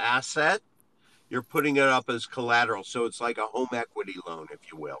asset, you're putting it up as collateral. So it's like a home equity loan, if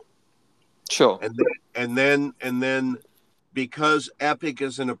you will. sure. And then because Epic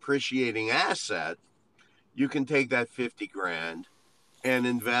is an appreciating asset, you can take that 50 grand and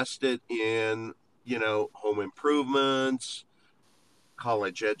invest it in, home improvements,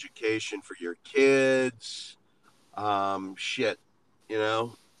 college education for your kids, shit, you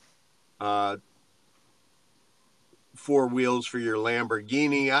know, uh, four wheels for your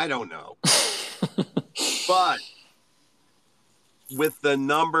Lamborghini. I don't know. But with the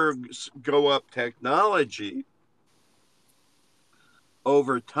numbers go up technology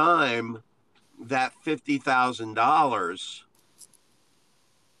over time, that $50,000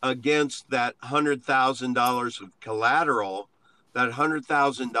 against that $100,000 of collateral, that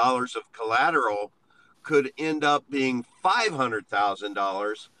 $100,000 of collateral could end up being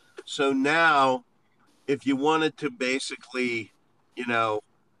 $500,000. So now, if you wanted to basically, you know,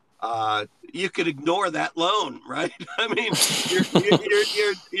 you could ignore that loan, right? I mean,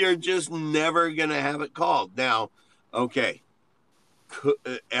 you're just never gonna have it called. Now, okay,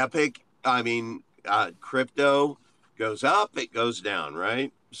 Epic, I mean, crypto goes up, it goes down,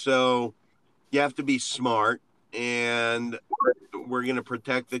 right? So you have to be smart, and we're going to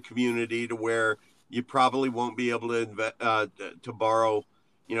protect the community to where you probably won't be able to to borrow,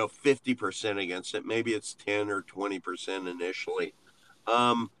 50% against it. Maybe it's 10 or 20% initially.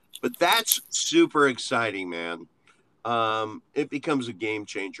 But that's super exciting, man. It becomes a game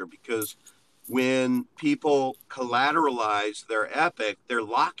changer because when people collateralize their Epic, they're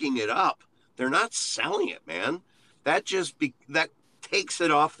locking it up. They're not selling it, man. That takes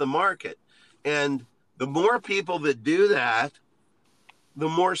it off the market. And the more people that do that, the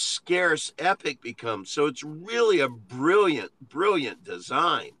more scarce Epic becomes. So it's really a brilliant, brilliant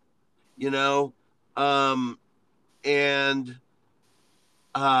design, you know? Um, and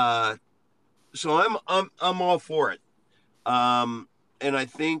uh, so I'm all for it. And I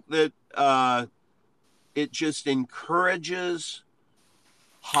think that it just encourages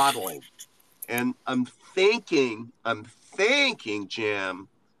hodling. And I'm thinking, Jam,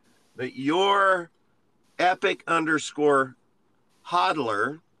 that your epic underscore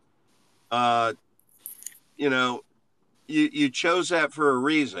hodler, uh, you know, you chose that for a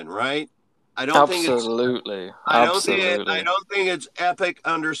reason, right? I don't think it's Absolutely, I absolutely. don't think it's epic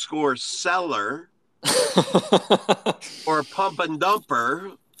underscore seller or pump and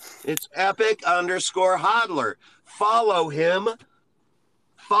dumper. It's epic underscore hodler. Follow him.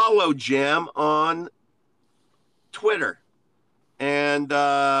 Follow Jam on Twitter and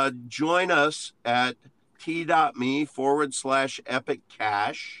join us at t.me/epic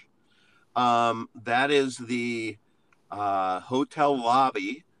cash. That is the hotel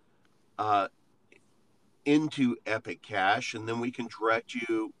lobby uh, into Epic Cash, and then we can direct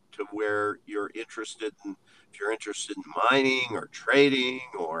you to where you're interested in. If you're interested in mining or trading,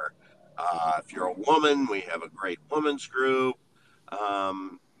 or if you're a woman, we have a great women's group.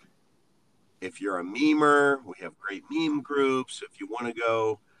 Um, if you're a memer, we have great meme groups. If you want to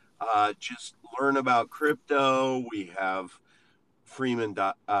go just learn about crypto, we have Freeman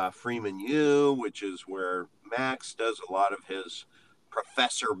U, which is where Max does a lot of his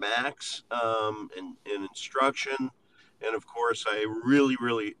Professor Max and instruction. And of course, I really,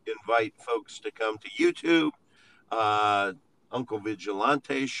 really invite folks to come to YouTube. Uh, Uncle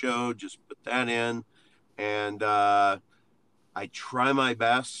Vigilante show, just put that in. And I try my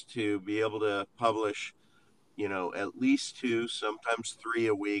best to be able to publish, at least two, sometimes three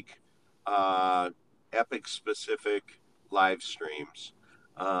a week, epic specific live streams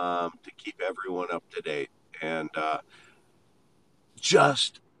to keep everyone up to date. And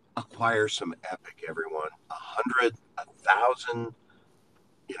just acquire some epic, everyone. 100, 1,000,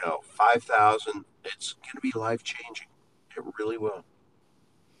 5,000. It's going to be life changing. It really will.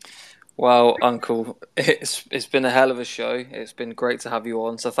 Well, Uncle, it's been a hell of a show. It's been great to have you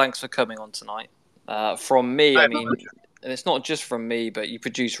on. So thanks for coming on tonight. From me, I My mean, pleasure. and it's not just from me, but you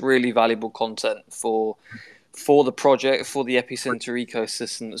produce really valuable content for the project, for the Epicenter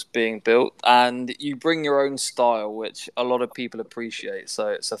ecosystem that's being built, and you bring your own style, which a lot of people appreciate.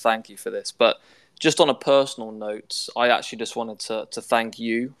 So thank you for this. But just on a personal note, I actually just wanted to thank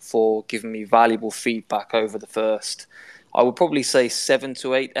you for giving me valuable feedback over the first, I would probably say 7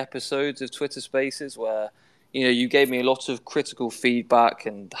 to 8 episodes of Twitter Spaces, where you gave me a lot of critical feedback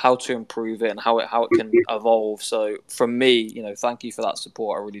and how to improve it and how it can evolve. So from me, thank you for that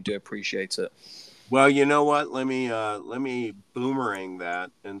support. I really do appreciate it. Well, you know what? Let me boomerang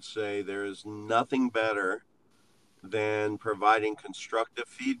that and say there is nothing better than providing constructive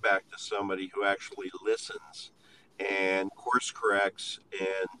feedback to somebody who actually listens and course corrects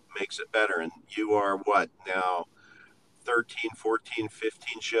and makes it better. And you are what now, 13, 14,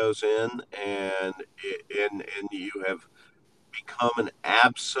 15 shows in, and you have become an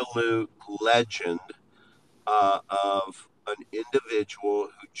absolute legend of an individual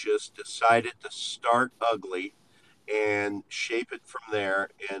who just decided to start ugly and shape it from there.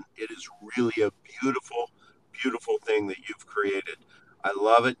 And it is really a beautiful, beautiful thing that you've created. I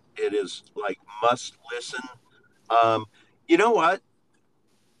love it. It is like must listen. Um, you know what?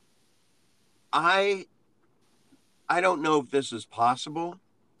 I I don't know if this is possible,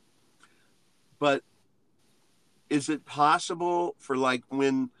 but is it possible for like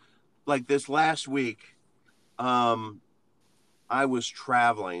this last week? Um, I was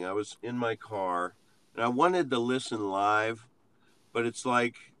traveling. I was in my car, and I wanted to listen live, but it's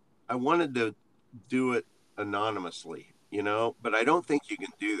like I wanted to do it anonymously, but I don't think you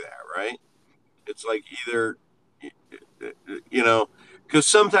can do that, right? It's like either, you know, because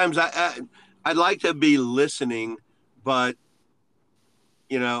sometimes I'd like to be listening, but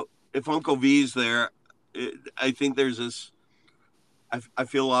if Uncle V's there, I think there's this. I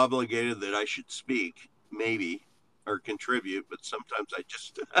feel obligated that I should speak, maybe, or contribute, but sometimes I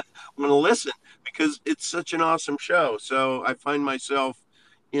just want to listen because it's such an awesome show. So I find myself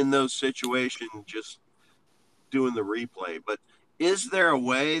in those situations just doing the replay. But is there a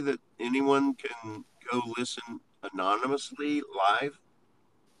way that anyone can go listen anonymously live?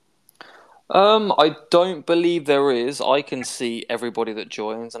 I don't believe there is. I can see everybody that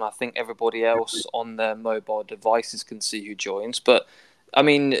joins, and I think everybody else on their mobile devices can see who joins. But I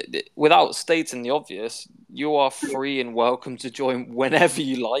mean, without stating the obvious, you are free and welcome to join whenever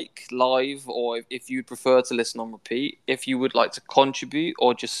you like, live, or if you'd prefer to listen on repeat. If you would like to contribute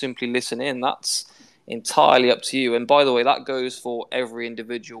or just simply listen in, that's entirely up to you. And by the way, that goes for every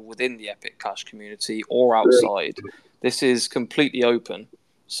individual within the Epic Cash community or outside. This is completely open.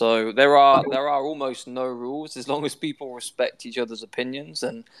 So there are almost no rules as long as people respect each other's opinions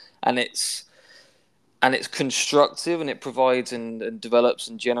and it's and it's constructive and it provides and develops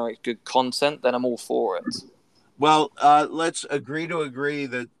and generates good content. Then I'm all for it. Well, let's agree to agree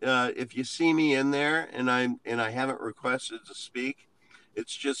that if you see me in there and I haven't requested to speak,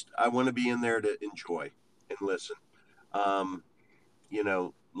 it's just I want to be in there to enjoy and listen,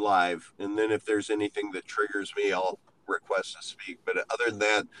 live. And then if there's anything that triggers me, I'll request to speak. But other than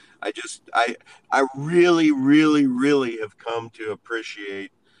that, I really, really, really have come to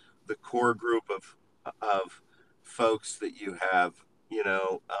appreciate the core group of folks that you have. You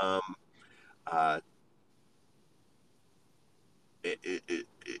know, uh,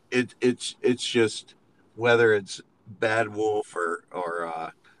 it's just whether it's Bad Wolf or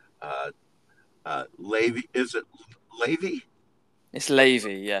Levy. Is it Levy? It's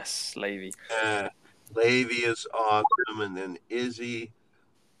Levy, yes, Levy. Uh, Levy is awesome, and then Izzy,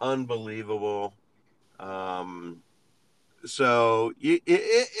 unbelievable. Um, it's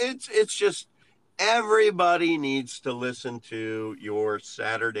just everybody needs to listen to your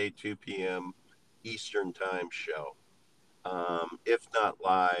Saturday 2 p.m. Eastern Time show, if not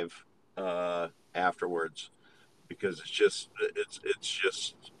live afterwards, because it's just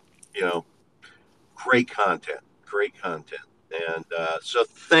you know great content, and so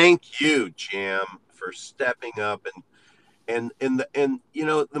thank you, Jam, for stepping up and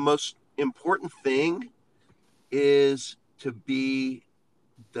the most important thing is to be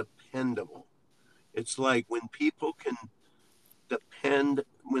dependable. It's like when people can depend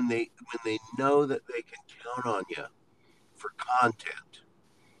when they know that they can count on you for content.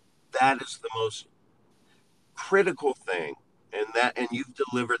 That is the most critical thing, and you've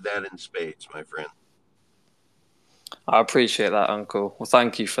delivered that in spades, my friend. I appreciate that, Uncle. Well,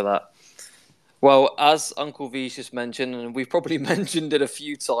 thank you for that. Well, as Uncle V's just mentioned, and we've probably mentioned it a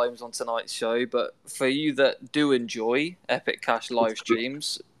few times on tonight's show, but for you that do enjoy Epic Cash live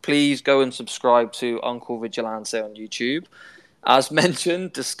streams, please go and subscribe to Uncle Vigilante on YouTube. As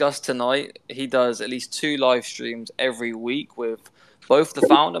mentioned, discussed tonight, he does at least 2 live streams every week with both the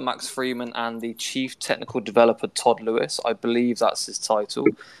founder, Max Freeman, and the chief technical developer, Todd Lewis. I believe that's his title.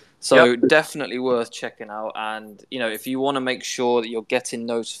 So Yep. definitely worth checking out. And if you want to make sure that you're getting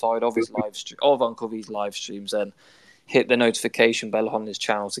notified of his of Uncle V's live streams, then hit the notification bell on his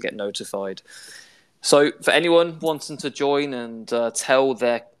channel to get notified. So for anyone wanting to join and tell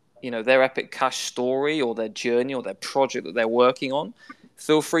their Epic Cash story or their journey or their project that they're working on,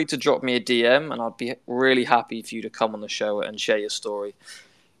 feel free to drop me a DM, and I'd be really happy for you to come on the show and share your story.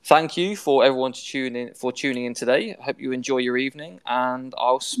 Thank you for everyone tuning in today. I hope you enjoy your evening, and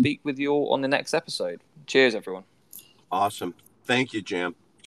I'll speak with you all on the next episode. Cheers, everyone. Awesome. Thank you, Jam.